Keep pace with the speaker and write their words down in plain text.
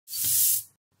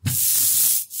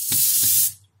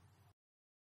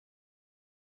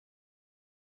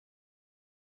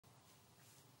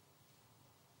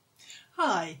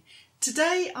Hi,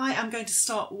 today I am going to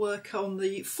start work on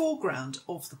the foreground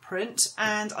of the print,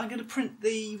 and I'm going to print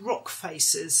the rock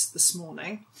faces this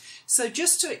morning. So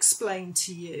just to explain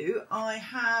to you, I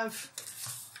have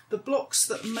the blocks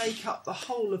that make up the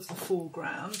whole of the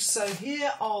foreground. So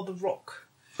here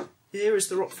is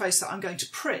the rock face that I'm going to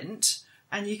print,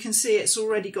 and you can see it's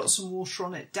already got some water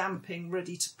on it, damping,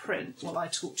 ready to print while I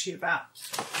talk to you about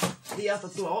the other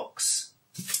blocks.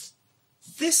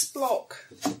 This block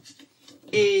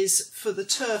is for the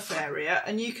turf area,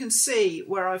 and you can see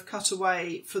where I've cut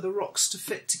away for the rocks to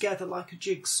fit together like a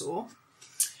jigsaw.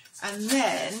 And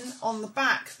then on the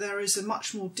back there is a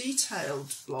much more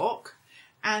detailed block,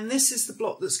 and this is the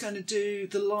block that's going to do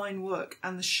the line work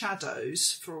and the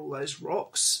shadows for all those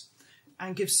rocks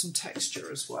and give some texture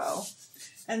as well.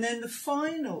 And then the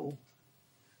final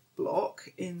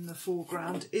block in the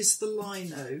foreground is the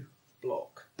lino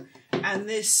block, and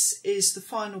this is the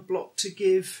final block to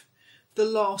give the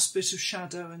last bit of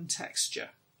shadow and texture.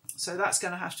 So that's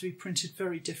going to have to be printed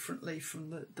very differently from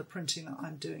the printing that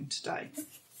I'm doing today.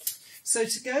 So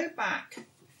to go back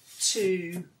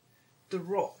to the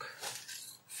rock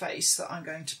face that I'm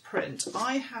going to print,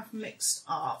 I have mixed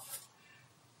up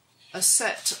a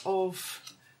set of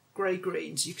grey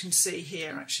greens. You can see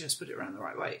here, actually let's put it around the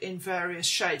right way, in various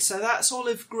shades. So that's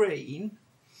olive green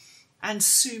and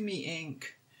Sumi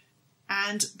ink.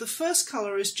 And the first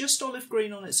colour is just olive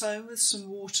green on its own with some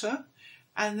water.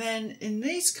 And then in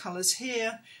these colours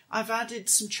here, I've added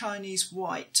some Chinese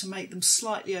white to make them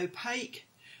slightly opaque.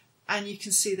 And you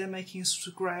can see they're making a sort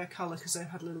of greyer colour because they've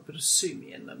had a little bit of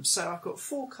Sumi in them. So I've got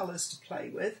 4 colours to play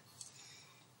with.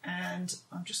 And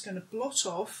I'm just going to blot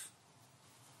off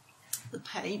the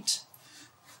paint.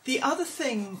 The other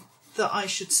thing that I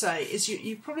should say is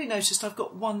you've probably noticed I've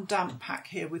got one damp pack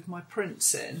here with my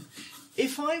prints in.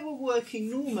 If I were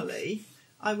working normally,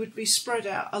 I would be spread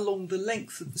out along the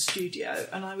length of the studio,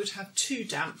 and I would have 2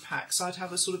 damp packs. I'd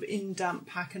have a sort of in damp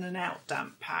pack and an out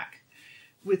damp pack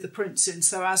with the prints in,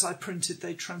 so as I printed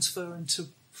they'd transfer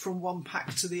from one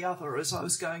pack to the other as I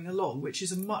was going along, which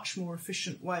is a much more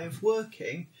efficient way of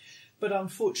working. But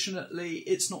unfortunately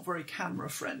it's not very camera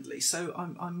friendly, so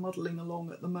I'm muddling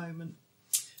along at the moment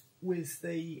with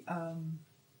the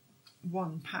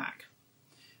one pack.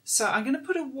 So I'm going to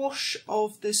put a wash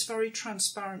of this very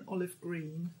transparent olive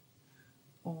green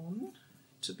on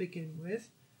to begin with,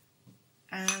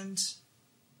 and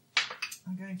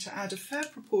I'm going to add a fair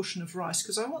proportion of rice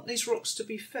because I want these rocks to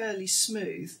be fairly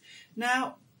smooth.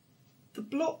 Now the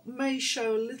block may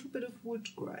show a little bit of wood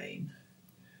grain.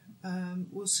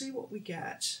 We'll see what we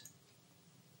get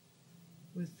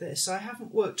with this. I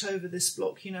haven't worked over this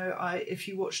block. You know, if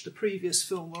you watched the previous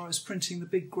film where I was printing the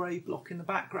big grey block in the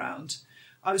background,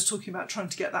 I was talking about trying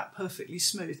to get that perfectly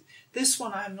smooth. This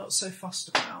one I am not so fussed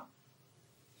about.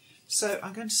 So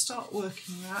I'm going to start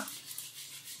working that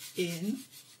in.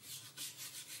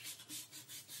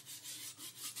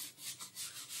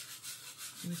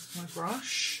 With my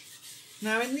brush.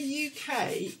 Now in the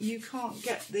UK you can't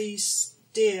get these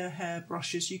deer hair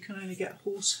brushes, you can only get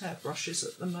horsehair brushes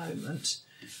at the moment.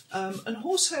 And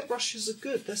horsehair brushes are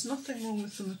good, there's nothing wrong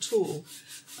with them at all.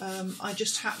 I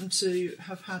just happen to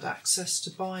have had access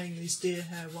to buying these deer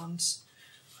hair ones.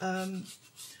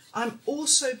 I'm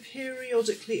also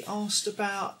periodically asked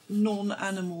about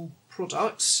non-animal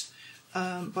products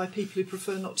by people who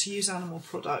prefer not to use animal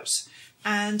products.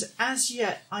 And as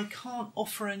yet I can't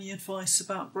offer any advice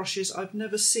about brushes. I've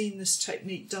never seen this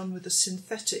technique done with a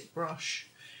synthetic brush,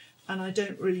 and I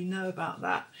don't really know about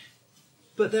that.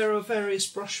 But there are various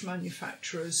brush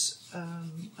manufacturers,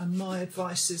 and my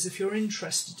advice is if you're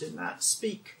interested in that,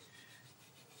 speak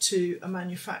to a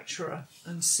manufacturer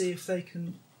and see if they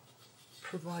can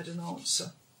provide an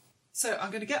answer. So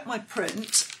I'm going to get my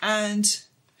print, and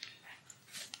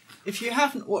if you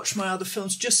haven't watched my other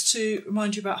films, just to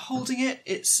remind you about holding it,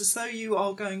 it's as though you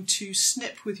are going to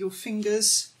snip with your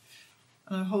fingers,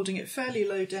 and I'm holding it fairly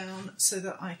low down so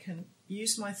that I can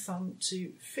use my thumb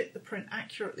to fit the print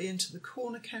accurately into the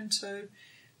corner kento,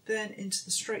 then into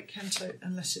the straight kento,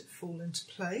 and let it fall into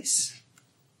place.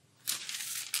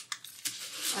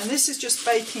 And this is just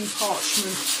baking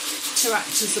parchment to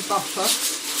act as a buffer.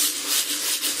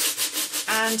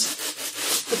 And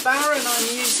the barren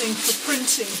I'm using for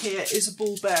printing here is a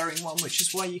ball bearing one, which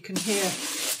is why you can hear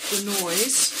the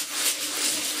noise.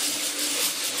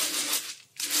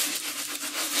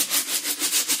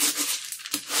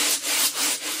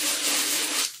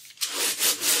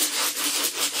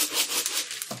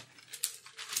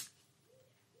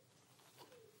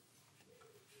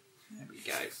 There we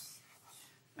go.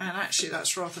 And actually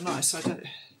that's rather nice.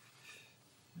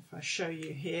 If if I show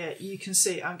you here, you can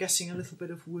see I'm getting a little bit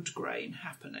of wood grain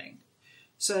happening.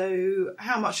 So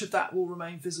how much of that will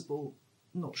remain visible,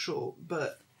 not sure,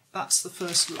 but that's the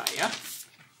first layer.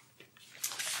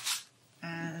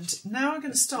 And now I'm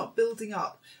going to start building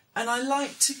up. And I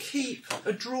like to keep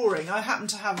a drawing. I happen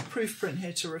to have a proof print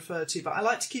here to refer to, but I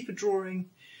like to keep a drawing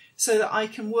so that I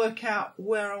can work out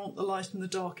where I want the light and the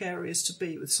dark areas to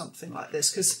be with something like this,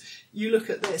 because you look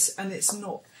at this and it's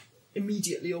not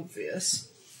immediately obvious.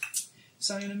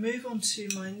 So I'm going to move on to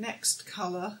my next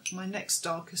colour, my next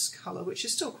darkest colour, which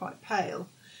is still quite pale,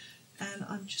 and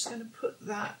I'm just going to put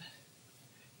that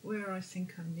where I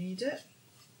think I need it.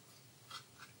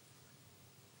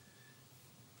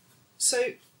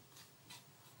 So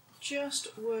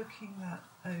just working that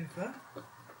over.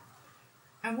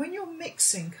 And when you're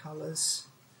mixing colours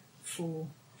for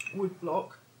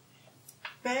woodblock,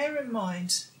 bear in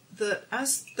mind that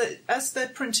as they're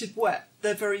printed wet,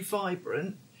 they're very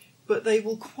vibrant, but they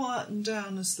will quieten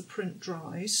down as the print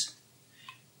dries.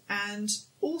 And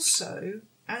also,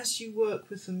 as you work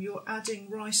with them, you're adding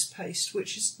rice paste,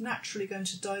 which is naturally going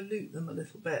to dilute them a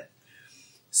little bit.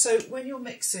 So when you're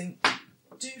mixing,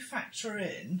 do factor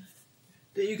in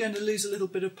that you're going to lose a little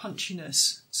bit of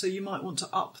punchiness. So you might want to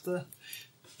up the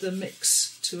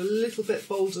mix to a little bit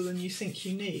bolder than you think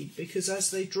you need, because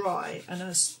as they dry and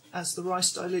as the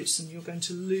rice dilutes them, you're going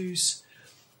to lose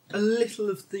a little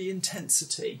of the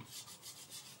intensity.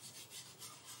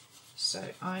 So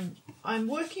I'm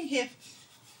working here.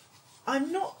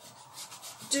 I'm not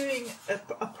doing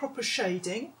a proper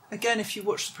shading. Again, if you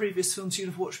watched the previous films, you'd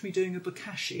have watched me doing a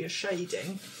bokashi, a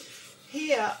shading.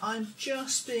 Here I'm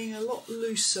just being a lot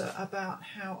looser about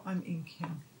how I'm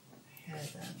inking. There.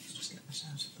 Let's just get that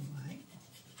out of the way.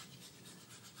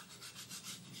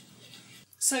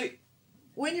 So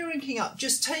when you're inking up,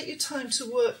 just take your time to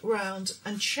work round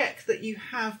and check that you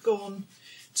have gone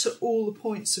to all the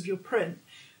points of your print.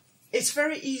 It's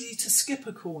very easy to skip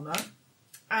a corner,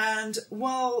 and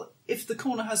while if the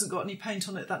corner hasn't got any paint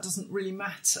on it, that doesn't really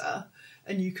matter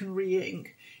and you can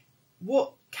re-ink.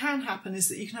 What can happen is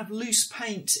that you can have loose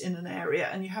paint in an area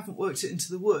and you haven't worked it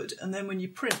into the wood, and then when you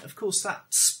print, of course, that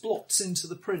splots into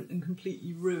the print and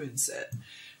completely ruins it.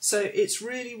 So it's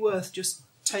really worth just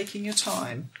taking your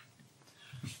time.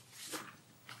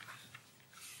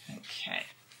 Okay,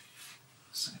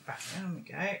 so back down we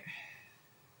go.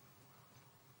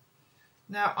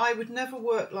 Now I would never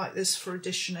work like this for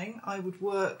additioning. I would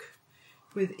work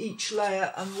with each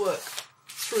layer and work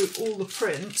through all the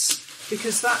prints,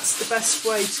 because that's the best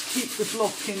way to keep the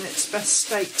block in its best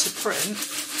state to print.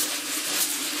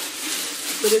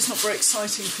 But it's not very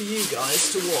exciting for you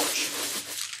guys to watch.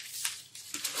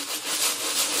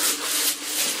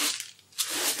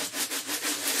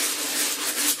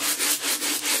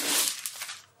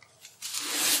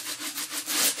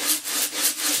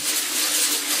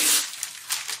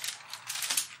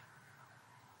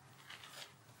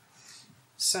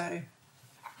 So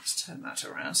let's turn that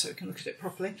around so we can look at it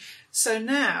properly. So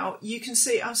now you can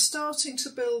see I'm starting to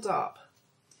build up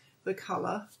the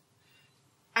colour,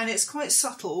 and it's quite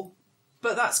subtle,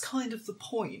 but that's kind of the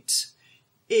point.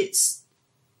 It's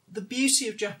the beauty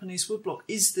of Japanese woodblock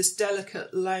is this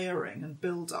delicate layering and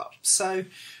build up. So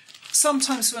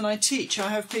sometimes when I teach, I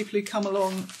have people who come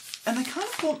along and they kind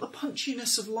of want the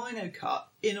punchiness of lino cut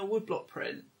in a woodblock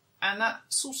print, and that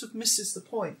sort of misses the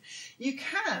point. You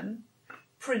can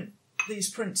print these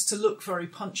prints to look very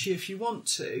punchy if you want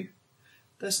to.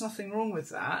 There's nothing wrong with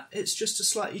that. It's just a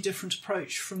slightly different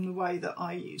approach from the way that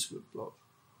I use woodblock.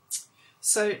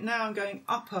 So now I'm going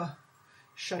upper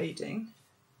shading,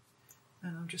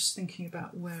 and I'm just thinking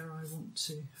about where I want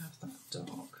to have that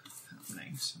dark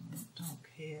happening. So I want dark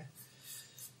here.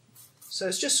 So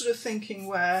it's just sort of thinking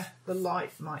where the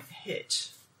light might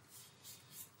hit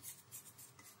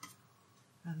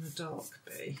and the dark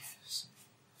be. So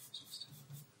just have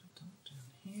a little bit of dark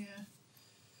down here.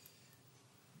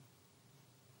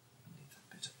 Leave that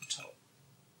bit at the top.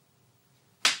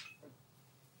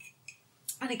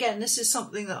 And again, this is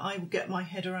something that I would get my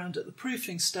head around at the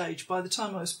proofing stage. By the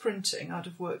time I was printing, I'd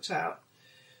have worked out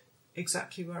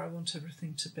exactly where I want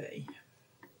everything to be.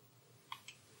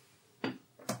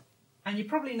 And you're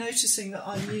probably noticing that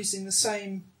I'm using the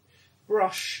same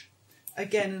brush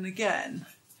again and again.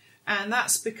 And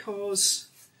that's because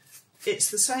it's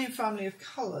the same family of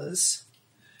colours.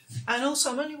 And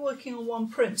also I'm only working on one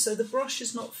print, so the brush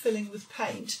is not filling with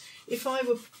paint. If I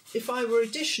were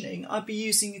additioning, I'd be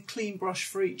using a clean brush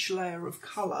for each layer of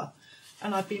colour,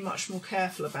 and I'd be much more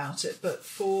careful about it. But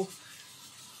for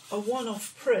a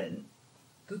one-off print,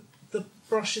 the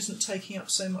brush isn't taking up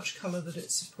so much colour that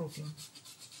it's a problem.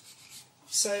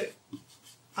 So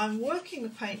I'm working the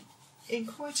paint in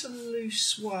quite a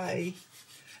loose way,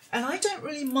 and I don't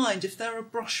really mind if there are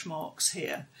brush marks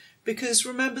here, because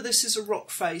remember this is a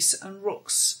rock face and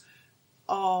rocks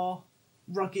are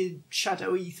rugged,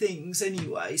 shadowy things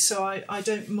anyway, so I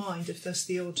don't mind if there's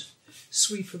the odd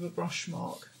sweep of a brush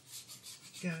mark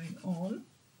going on.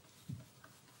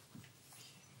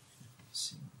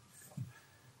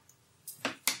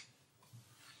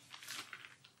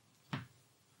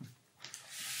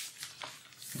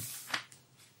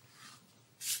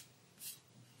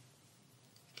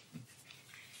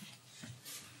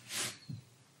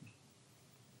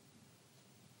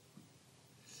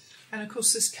 And of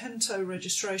course this Kento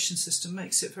registration system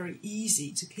makes it very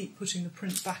easy to keep putting the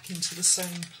print back into the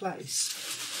same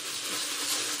place.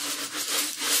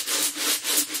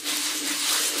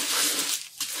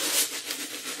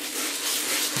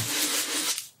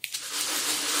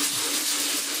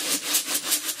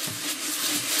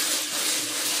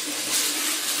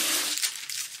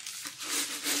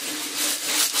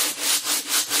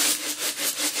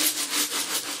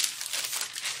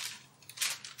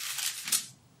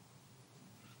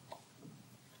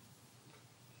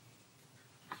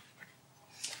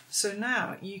 So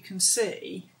now you can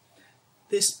see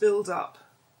this build-up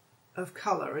of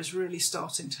colour is really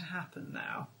starting to happen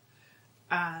now,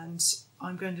 and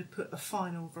I'm going to put a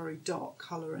final very dark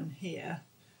colour in here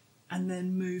and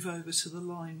then move over to the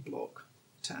line block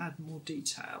to add more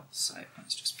detail. So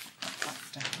let's just put that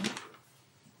back down.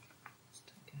 Let's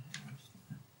take a hair off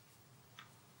there.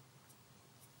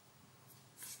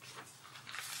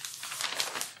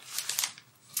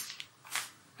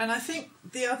 And I think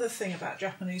the other thing about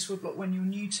Japanese woodblock when you're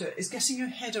new to it is getting your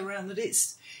head around that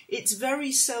it's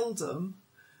very seldom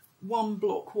one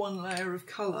block, one layer of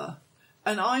colour.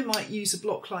 And I might use a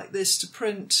block like this to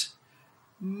print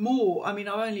more. I mean,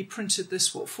 I've only printed this,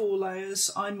 4 layers.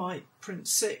 I might print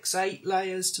 6, 8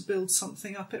 layers to build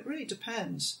something up. It really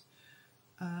depends.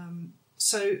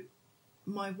 So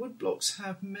my wood blocks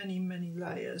have many, many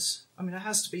layers. I mean, it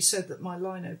has to be said that my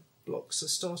lino blocks are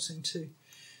starting to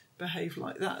behave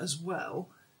like that as well.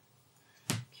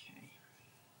 Okay,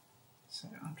 so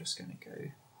I'm just going to go,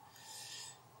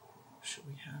 what should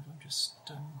we have? I'm just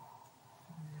having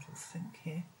a little think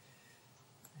here.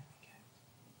 There we go.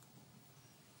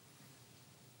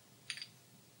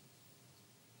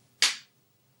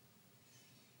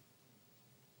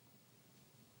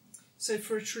 So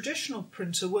for a traditional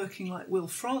printer working like Will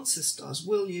Francis does,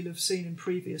 Will you'll have seen in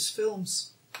previous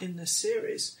films in this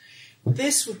series,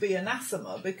 this would be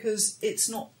anathema because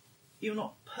you're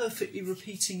not perfectly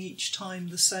repeating each time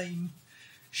the same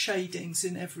shadings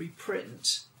in every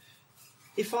print.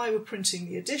 If I were printing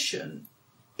the edition,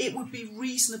 it would be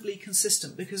reasonably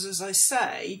consistent because, as I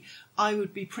say, I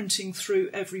would be printing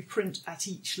through every print at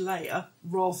each layer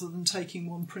rather than taking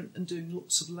one print and doing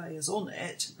lots of layers on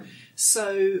it.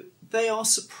 So they are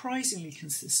surprisingly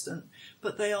consistent,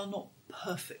 but they are not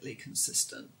perfectly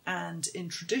consistent. And in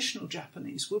traditional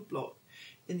Japanese woodblock,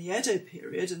 in the Edo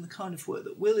period and the kind of work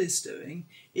that Will is doing,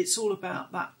 it's all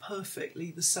about that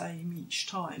perfectly the same each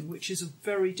time, which is a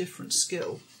very different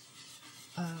skill.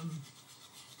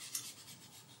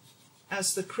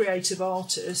 As the creative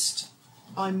artist,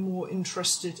 I'm more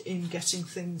interested in getting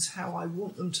things how I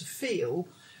want them to feel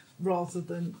rather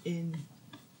than in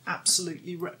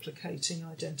absolutely replicating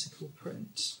identical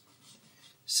prints.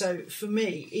 So for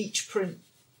me, each print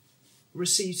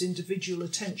receives individual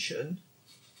attention,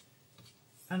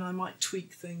 and I might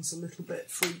tweak things a little bit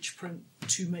for each print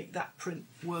to make that print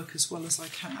work as well as I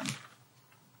can.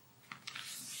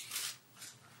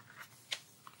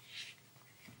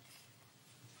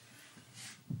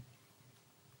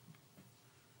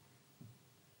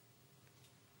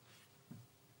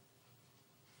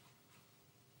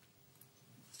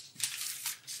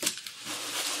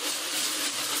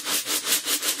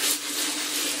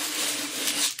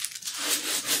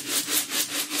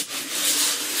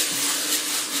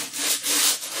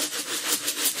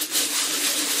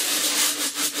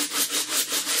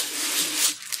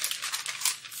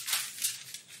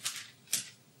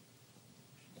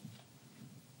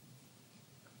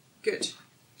 Good.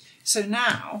 So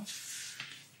now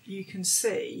you can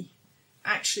see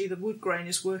actually the wood grain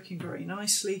is working very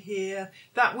nicely here.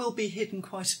 That will be hidden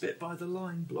quite a bit by the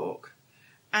line block.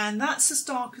 And that's as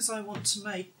dark as I want to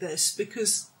make this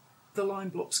because the line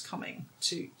block's coming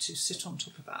to sit on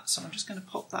top of that. So I'm just going to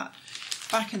pop that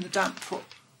back in the damp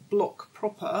block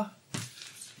proper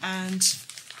and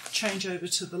change over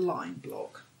to the line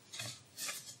block.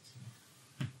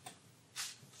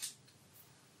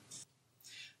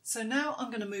 So now I'm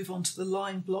going to move on to the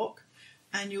line block,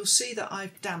 and you'll see that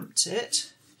I've damped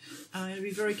it. and I'm going to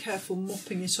be very careful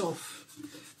mopping it off.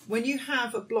 When you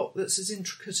have a block that's as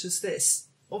intricate as this,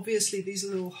 obviously these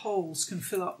little holes can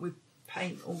fill up with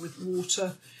paint or with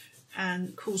water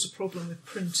and cause a problem with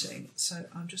printing. So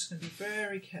I'm just going to be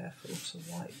very careful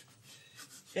to wipe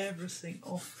everything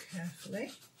off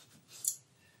carefully.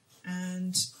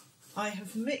 And I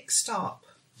have mixed up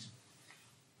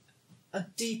a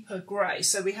deeper grey.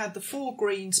 So we had the 4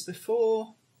 greens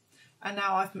before, and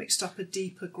now I've mixed up a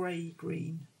deeper grey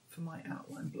green for my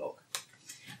outline block.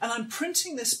 And I'm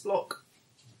printing this block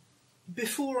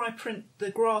before I print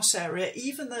the grass area,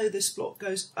 even though this block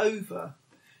goes over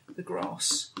the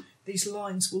grass. These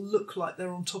lines will look like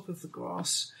they're on top of the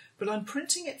grass, but I'm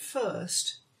printing it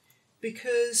first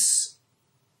because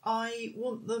I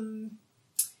want them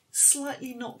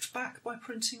slightly knocked back by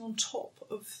printing on top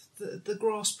of the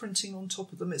grass, printing on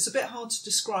top of them. It's a bit hard to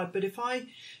describe, but if I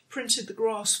printed the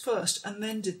grass first and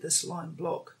then did this line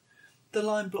block, the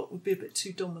line block would be a bit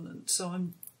too dominant, so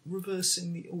I'm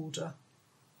reversing the order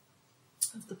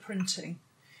of the printing.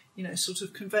 You know, sort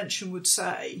of convention would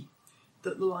say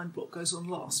that the line block goes on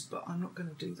last, but I'm not going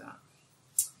to do that.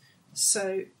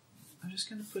 So I'm just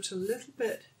going to put a little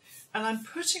bit, and I'm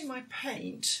putting my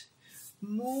paint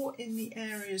more in the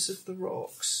areas of the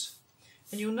rocks.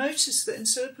 And you'll notice that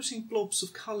instead of putting blobs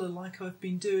of colour like I've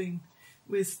been doing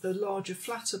with the larger,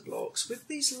 flatter blocks, with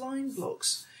these line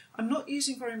blocks, I'm not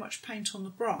using very much paint on the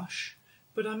brush,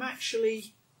 but I'm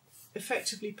actually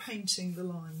effectively painting the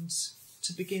lines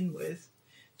to begin with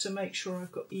to make sure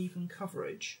I've got even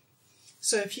coverage.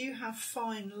 So if you have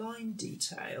fine line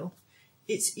detail,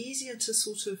 it's easier to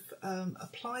sort of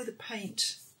apply the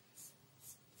paint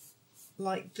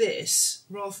like this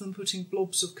rather than putting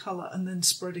blobs of colour and then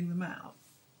spreading them out.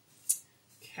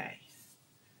 Okay.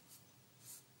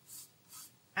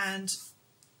 And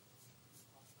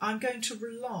I'm going to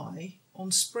rely on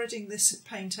spreading this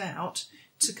paint out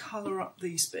to colour up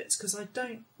these bits because I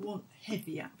don't want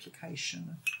heavy application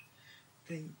of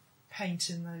the paint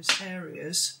in those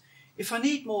areas. If I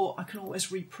need more, I can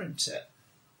always reprint it.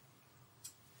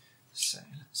 So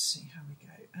let's see how we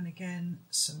go. And again,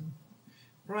 some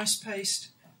rice paste.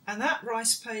 And that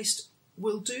rice paste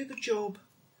will do the job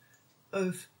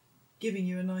of giving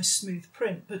you a nice smooth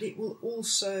print, but it will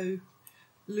also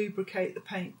lubricate the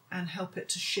paint and help it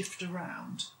to shift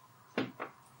around.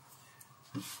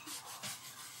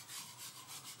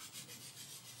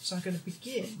 So I'm going to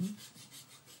begin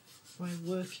by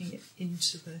working it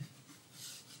into the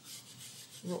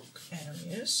rock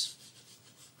areas.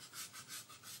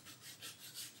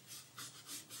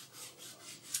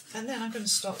 And then I'm going to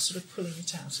start sort of pulling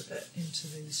it out a bit into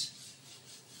these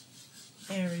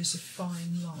areas of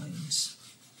fine lines.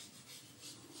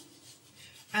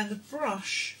 And the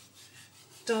brush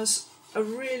does a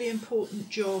really important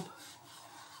job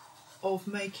of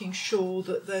making sure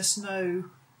that there's no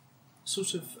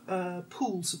sort of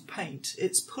pools of paint.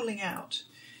 It's pulling out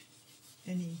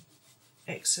any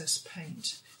excess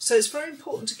paint. So it's very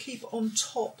important to keep on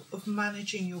top of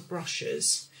managing your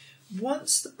brushes.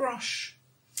 Once the brush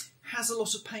has a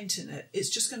lot of paint in it, it's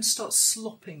just going to start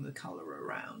slopping the colour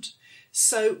around.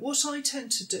 So what I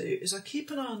tend to do is I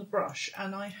keep an eye on the brush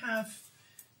and I have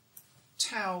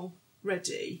towel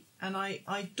ready and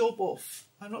I daub off.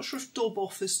 I'm not sure if daub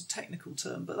off is the technical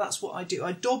term, but that's what I do.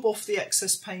 I daub off the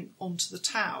excess paint onto the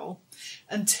towel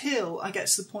until I get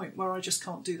to the point where I just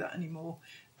can't do that anymore,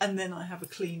 and then I have a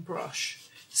clean brush.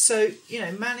 So, you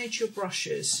know, manage your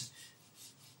brushes,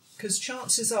 because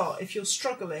chances are if you're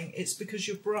struggling, it's because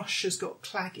your brush has got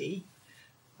claggy.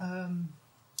 And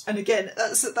again,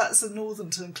 that's a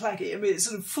northern term, claggy. I mean, it's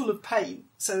sort of full of paint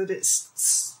so that it's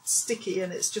sticky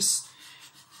and it's just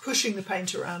pushing the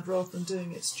paint around rather than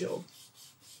doing its job.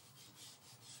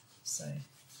 So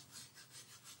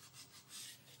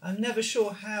I'm never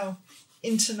sure how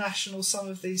international some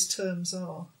of these terms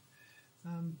are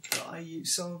that I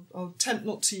use, so I'll attempt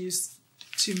not to use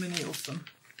too many of them.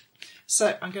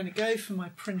 So I'm going to go for my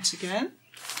print again.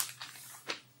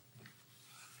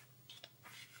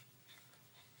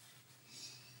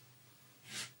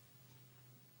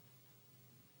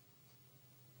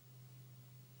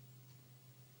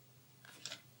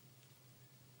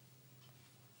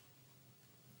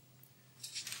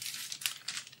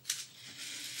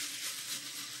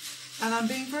 And I'm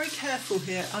being very careful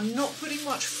here. I'm not putting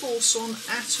much force on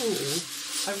at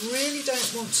all. I really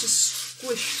don't want to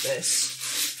squish this.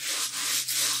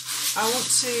 I want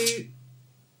to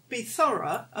be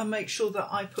thorough and make sure that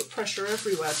I put pressure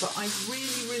everywhere, but I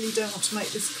really, really don't want to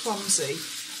make this clumsy.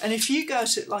 And if you go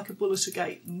at it like a bull at a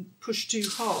gate and push too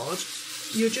hard,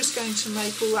 you're just going to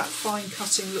make all that fine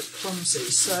cutting look clumsy.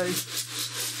 So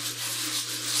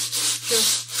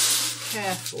just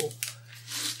careful.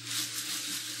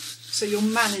 So you're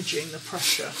managing the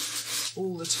pressure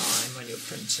all the time when you're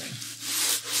printing.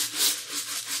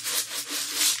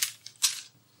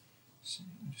 So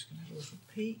I'm just going to have a little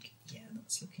peek. Yeah,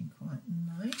 that's looking quite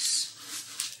nice.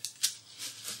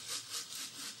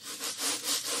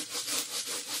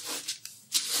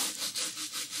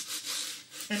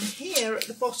 And here at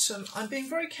the bottom, I'm being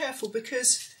very careful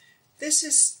because this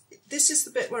is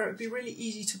the bit where it would be really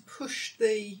easy to push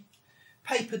the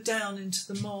paper down into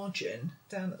the margin,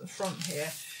 down at the front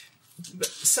here.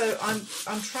 So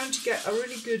I'm trying to get a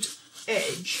really good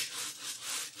edge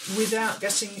without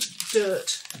getting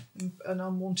dirt and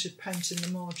unwanted paint in the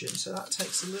margin. So that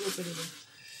takes a little bit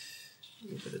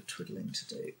of twiddling to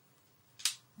do.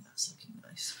 That's looking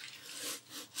nice.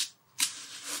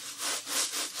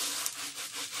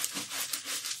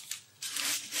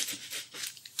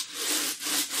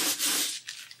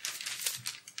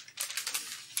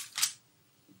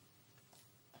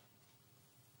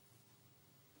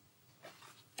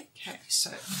 Okay, so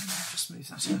I'll just move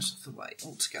that out of the way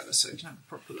altogether so we can have a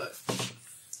proper look.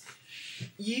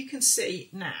 You can see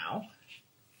now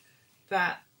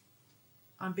that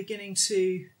I'm beginning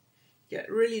to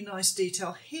get really nice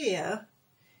detail here.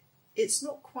 It's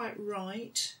not quite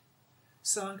right,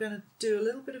 so I'm going to do a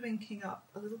little bit of inking up,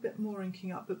 a little bit more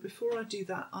inking up, but before I do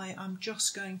that I'm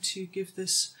just going to give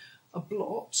this a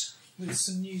blot with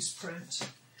some newsprint.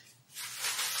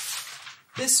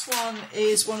 This one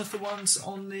is one of the ones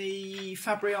on the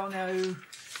Fabriano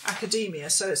Academia,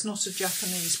 so it's not a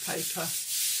Japanese paper.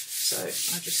 So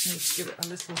I just need to give it a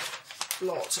little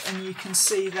blot, and you can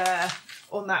see there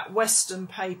on that Western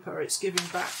paper it's giving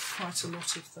back quite a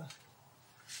lot of the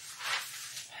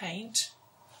paint.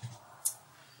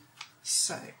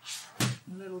 So a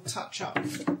little touch up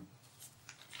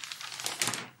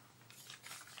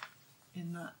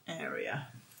in that area.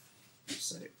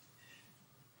 So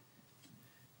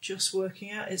just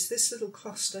working out, it's this little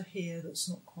cluster here that's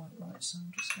not quite right, so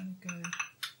I'm just going to go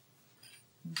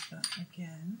with that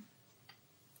again.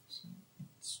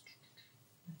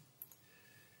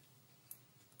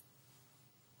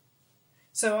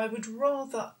 So I would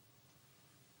rather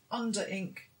under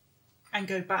ink and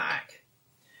go back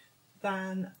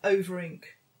than over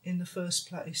ink in the first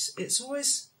place. It's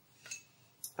always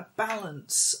a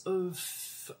balance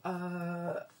of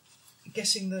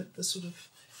getting the sort of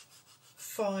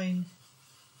fine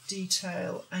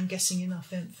detail and getting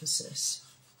enough emphasis.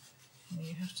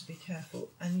 You have to be careful,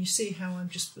 and you see how I'm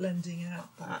just blending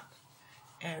out that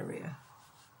area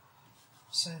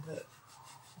so that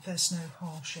there's no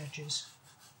harsh edges.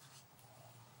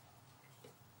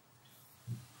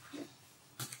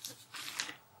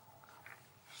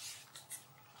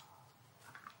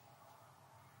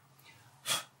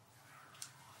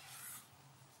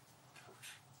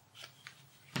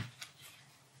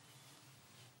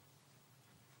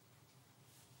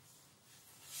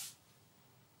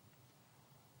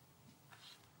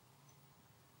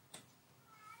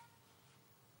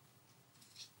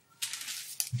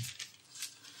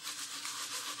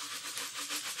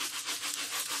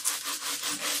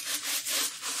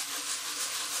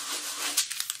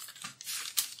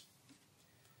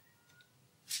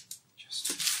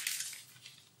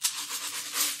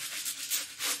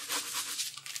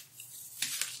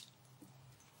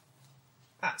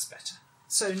 That's better.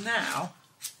 So now,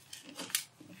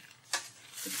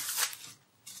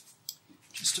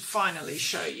 just to finally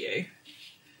show you,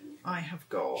 I have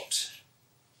got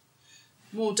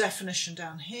more definition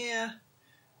down here,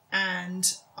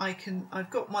 and I've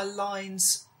got my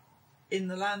lines in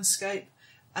the landscape,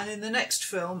 and in the next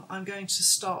film I'm going to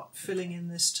start filling in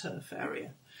this turf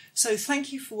area. So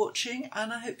thank you for watching,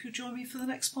 and I hope you'll join me for the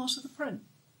next part of the print.